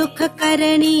दुर्गे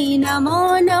सुखकरणी,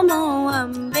 नमो नमो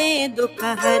अम्बे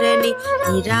दुखहरणी।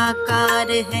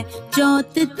 निराकार है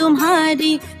ज्योत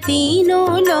तुम्हारी, तीनों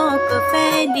लोक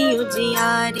फैली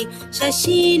उजियारी।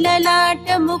 शशि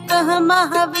ललाट मुख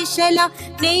महाविशला,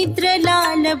 नेत्र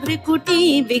लाल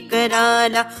भ्रिकुटी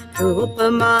विकराला। रूप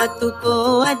मातु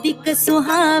को अधिक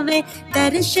सुहावे,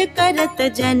 दर्श करत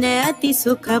जन अति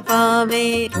सुख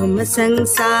पावे। तुम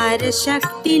संसार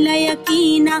शक्ति लय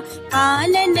कीना,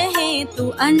 पालन हेतु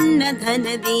अन्न धन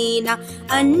दीना।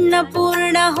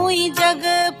 अन्नपूर्णा हुई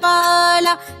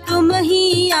जगपाला, तुम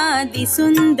ही आदि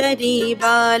सुंदरी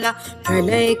बाला।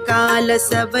 प्रलय काल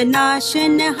सब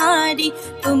नाशनहारी,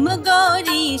 तुम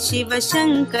गौरी शिव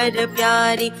शंकर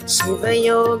प्यारी। शिव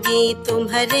योगी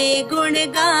तुम्हारे गुण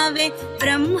गावे,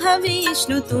 ब्रह्म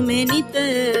विष्णु तुम्हें नित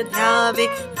ध्यावे।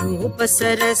 रूप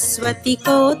सरस्वती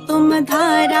को तुम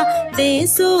धारा, दे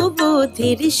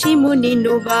सुबुद्धि ऋषि मुनि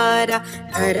नुबारा।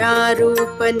 धरा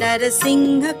रूप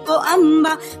नरसिंह को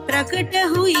अम्बा, प्रकट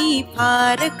हुई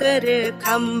फार कर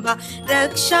खम्बा।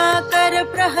 रक्षा कर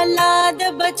प्रहलाद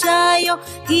बचायो,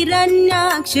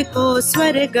 हिरण्याक्ष को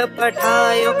स्वर्ग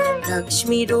पठायो।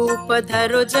 लक्ष्मी रूप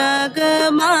धरो जग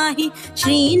माही,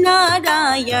 श्री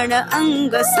नारायण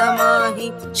अंग समाही।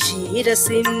 क्षीर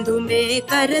सिंधु में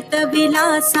करत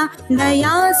विलासा,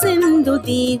 दया सिंधु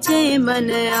दीजे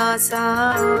मन आसा।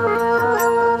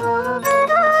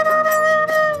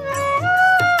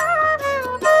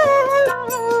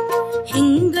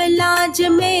 हिंगलाज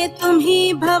में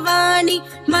तुम्ही भवानी,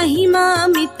 महिमा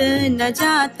मित न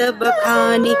जात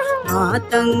बखानी।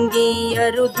 मातंगी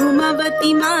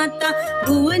अरुधुमवती माता,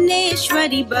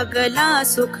 भुवनेश्वरी बगला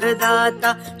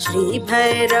सुखदाता। श्री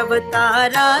भैरव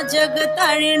तारा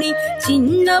जगतारिणी,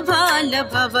 छिन्न भाल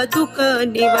भव दुख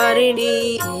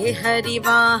निवारिणी। हे हरि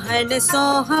वाहन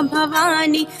सोह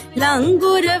भवानी,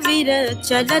 लांगुर वीर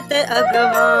चलत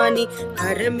अगवानी।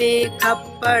 घर में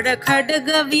खप्पड़ खड्ग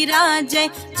विराजे,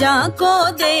 जाको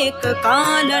देख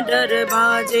काल डर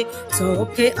बाजे।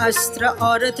 सोखे अस्त्र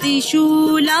और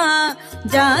त्रिशूला,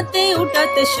 जाते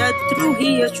उठत शत्रु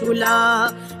ही अछूला।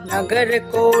 नगर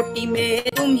कोटि में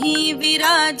तुम ही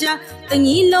विराजा,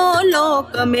 तीनों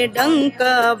लोक में डंक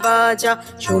बाजा।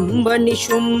 शुंभ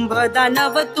निशुंभ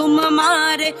दानव तुम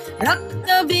मारे,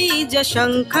 रक्त बीज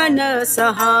शंखन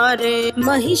सहारे।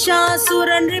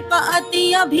 महिषासुर नृप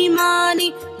अति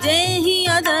अभिमानी, देहि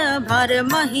अध भर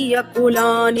मही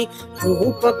कुलानी।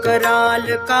 रूप कराल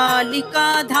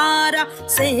कालिका धारा,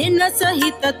 सेन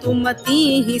सहित तुम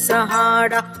तीहि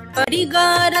सहारा।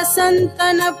 परिगार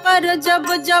संतन पर जब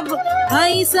जब,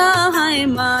 भई सहाय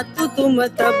मातु तुम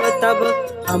तब तब।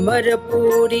 अमर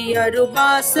पूरी अरुबा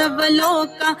सब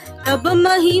लोका, तब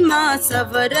महिमा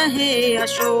सब रहे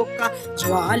अशोका।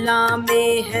 ज्वाला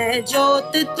में है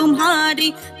ज्योत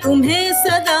तुम्हारी, तुम्हें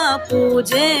सदा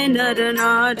पूजे नर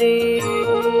नारी।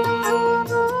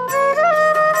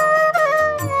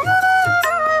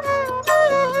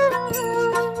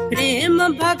 प्रेम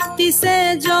भक्ति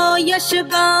से जो यश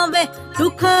गावे,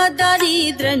 दुख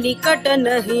दरिद्र निकट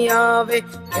नहीं आवे।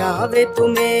 ध्यावे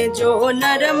तुम्हें जो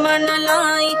नर मन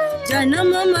लाई,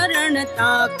 जन्म मरण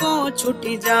ताको छुट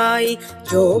जाई।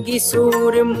 जोगी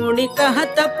सूर मुनि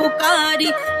कहत पुकारी,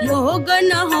 योग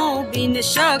न हो बिन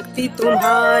शक्ति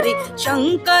तुम्हारी।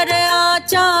 शंकर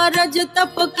आचार्य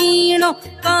तप कीनो,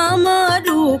 काम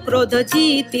रूप क्रोध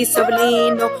जीति सब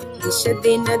लीनो। इस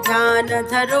दिन ध्यान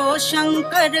धरो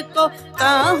शंकर को,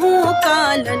 काहू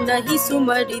काल नहीं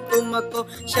सुमरि तुमको।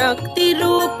 शक्ति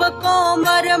रूप को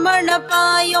मरमण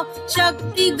पायो,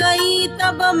 शक्ति गई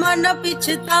तब मन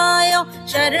पिछतायो।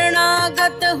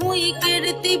 शरणागत हुई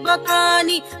कीर्ति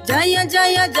बखानी, जय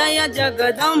जय जय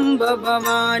जगदम्ब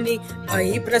भवानी।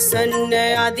 भई प्रसन्न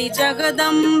आदि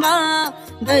जगदम्बा,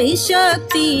 भई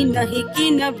शक्ति नहीं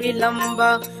किन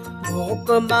विलंबा। भोग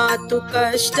मातु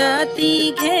कष्ट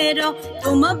अति घेरो,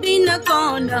 तुम बिन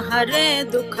कौन हरे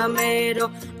दुख मेरो।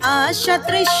 आशा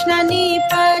तृष्णा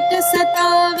निपट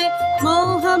सतावे,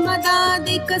 मोह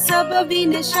मदादिक सब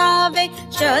विनशावे।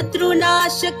 शत्रु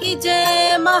नाश की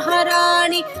जय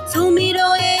महारानी,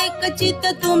 सुमिरो एक चित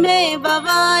तुम्हें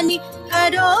भवानी।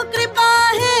 करो कृपा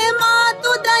है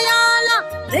मातु दयाला,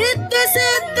 रिद्ध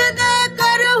सिद्ध दे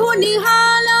करहु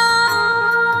निहाला।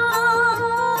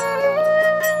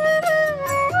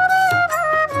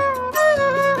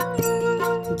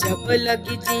 जब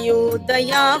लगी जियो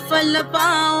दया फल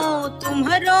पाओ,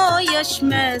 तुम्हारो यश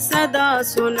मैं सदा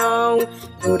सुनाऊं।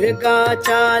 दुर्गा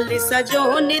चालीस जो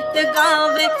नित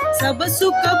गावे, सब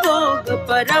सुख भोग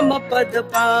परम पद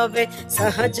पावे।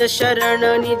 सहज शरण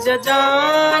निज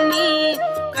जानी,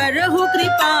 करहु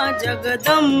कृपा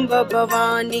जगदम्ब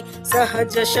भवानी।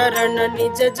 सहज शरण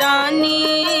निज जानी,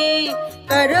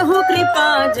 करहु कृपा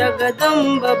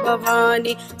जगदम्ब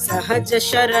भवानी। सहज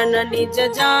शरण निज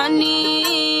जानी,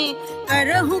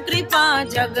 करहु कृपा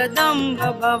जगदम्ब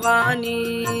भवानी।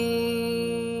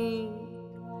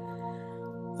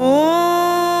 ओम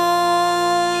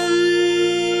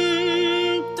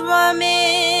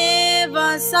त्वमेव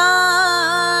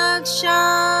साक्षात्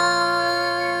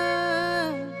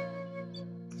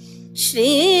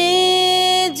श्री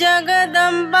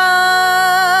जगदम्बा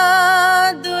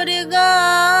दुर्गा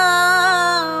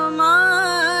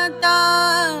माता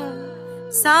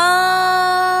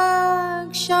साक्षात्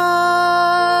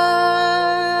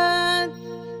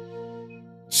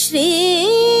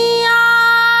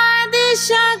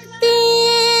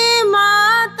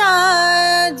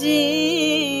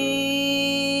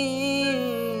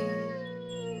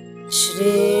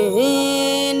श्री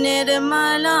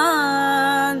निर्मला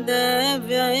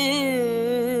देव्यै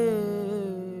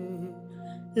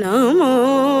नमो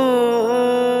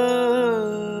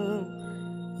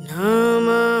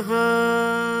नमः।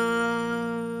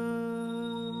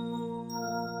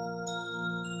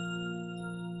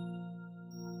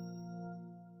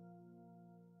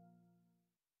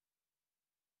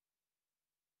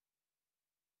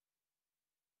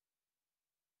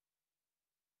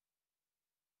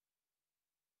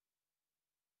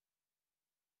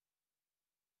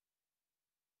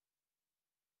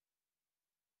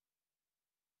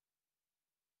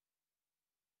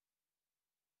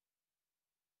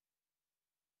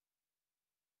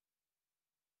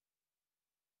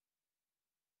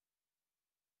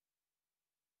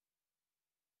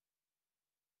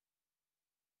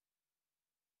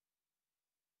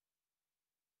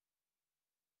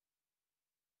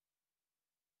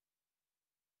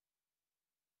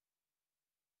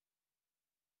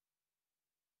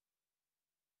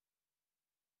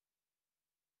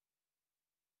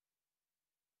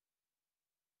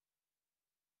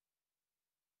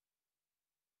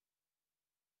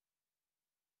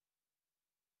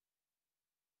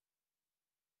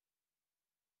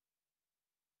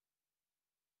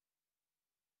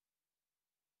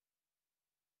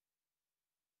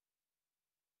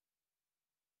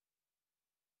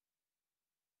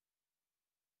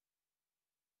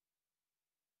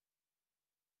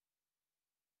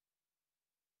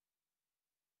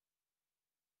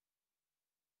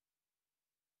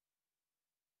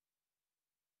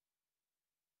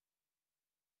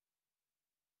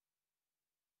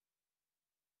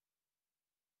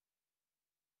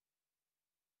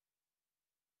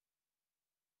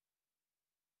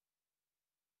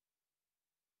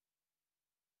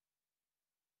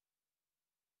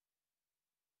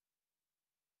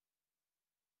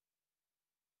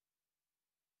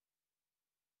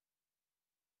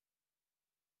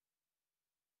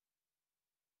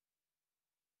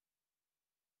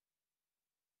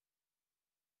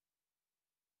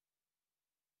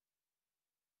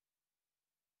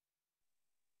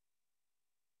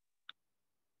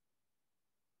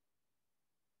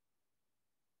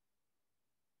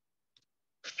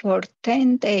 For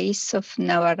 10 days of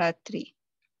Navaratri,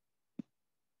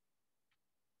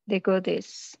 the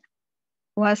goddess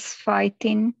was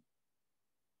fighting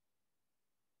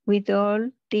with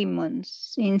all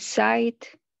demons inside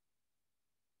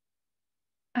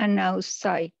and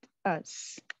outside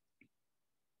us.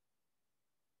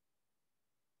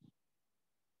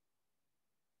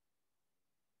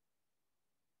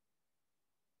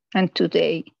 And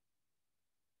today,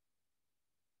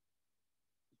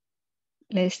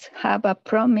 let's have a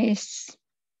promise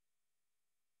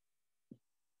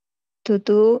to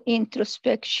do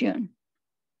introspection,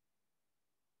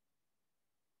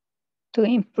 to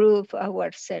improve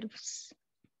ourselves.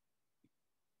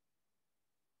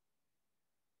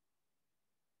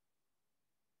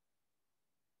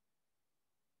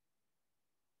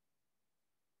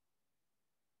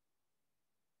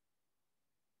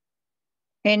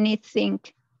 Anything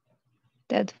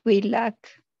that we lack,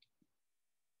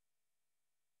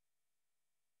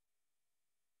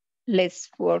 let's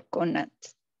work on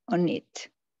it.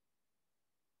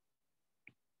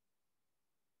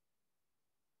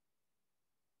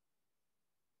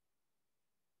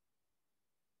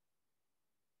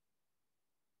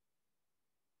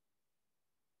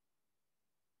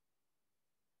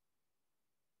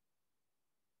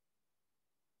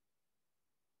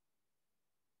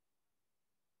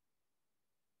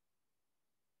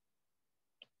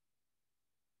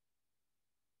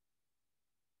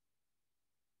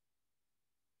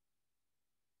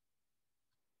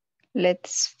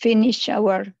 Let's finish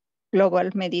our global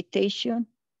meditation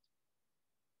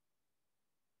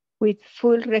with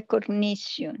full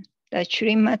recognition that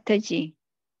Sri Mataji,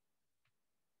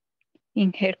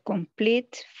 in her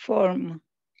complete form,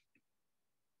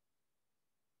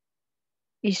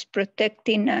 is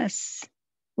protecting us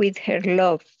with her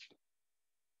love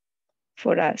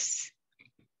for us.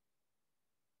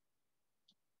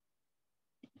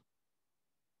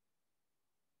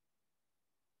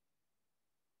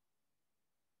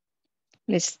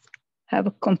 Let's have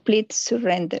a complete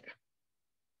surrender.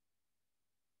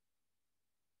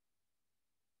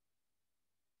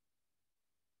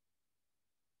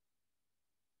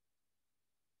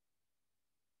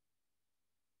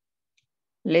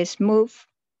 Let's move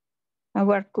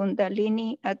our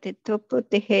Kundalini at the top of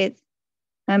the head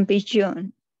and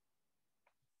beyond.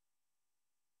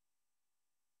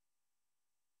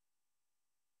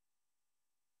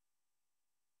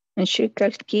 And Sri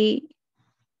Kalki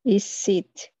is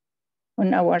sit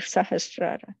on our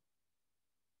Sahasrara.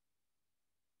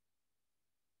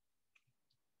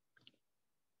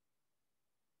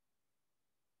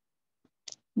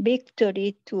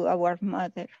 Victory to our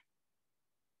mother.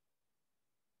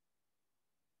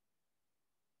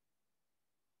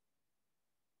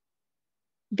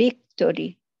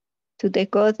 Victory to the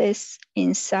goddess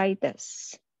inside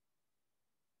us.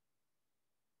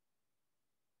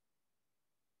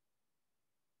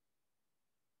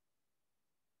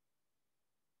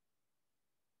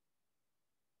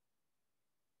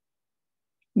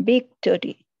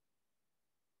 Victory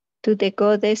to the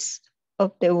goddess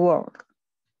of the world.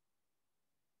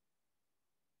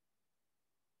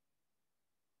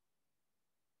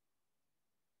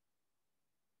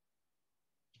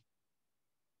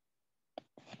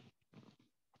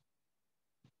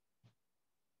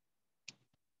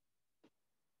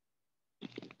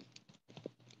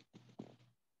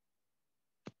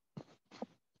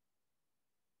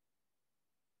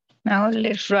 Now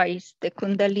let's rise the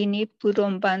Kundalini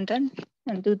Puron Bandhan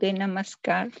and do the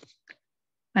Namaskar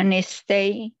and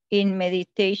stay in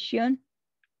meditation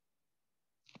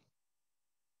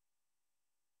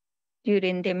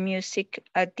during the music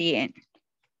at the end.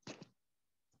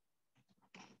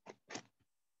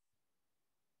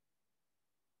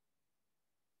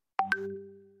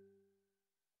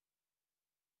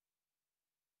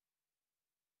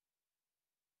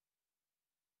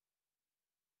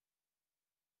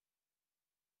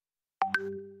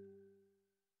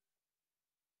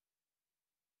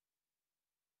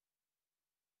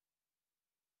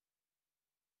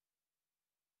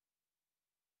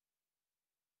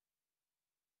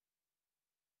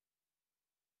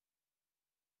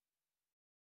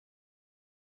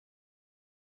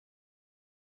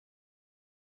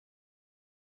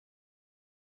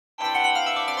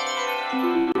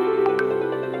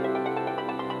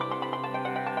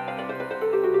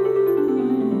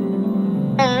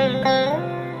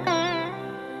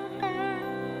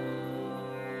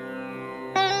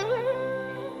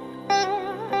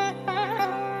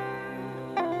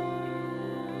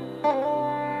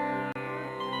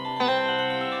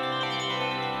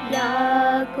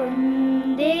 Ya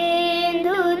Kundalini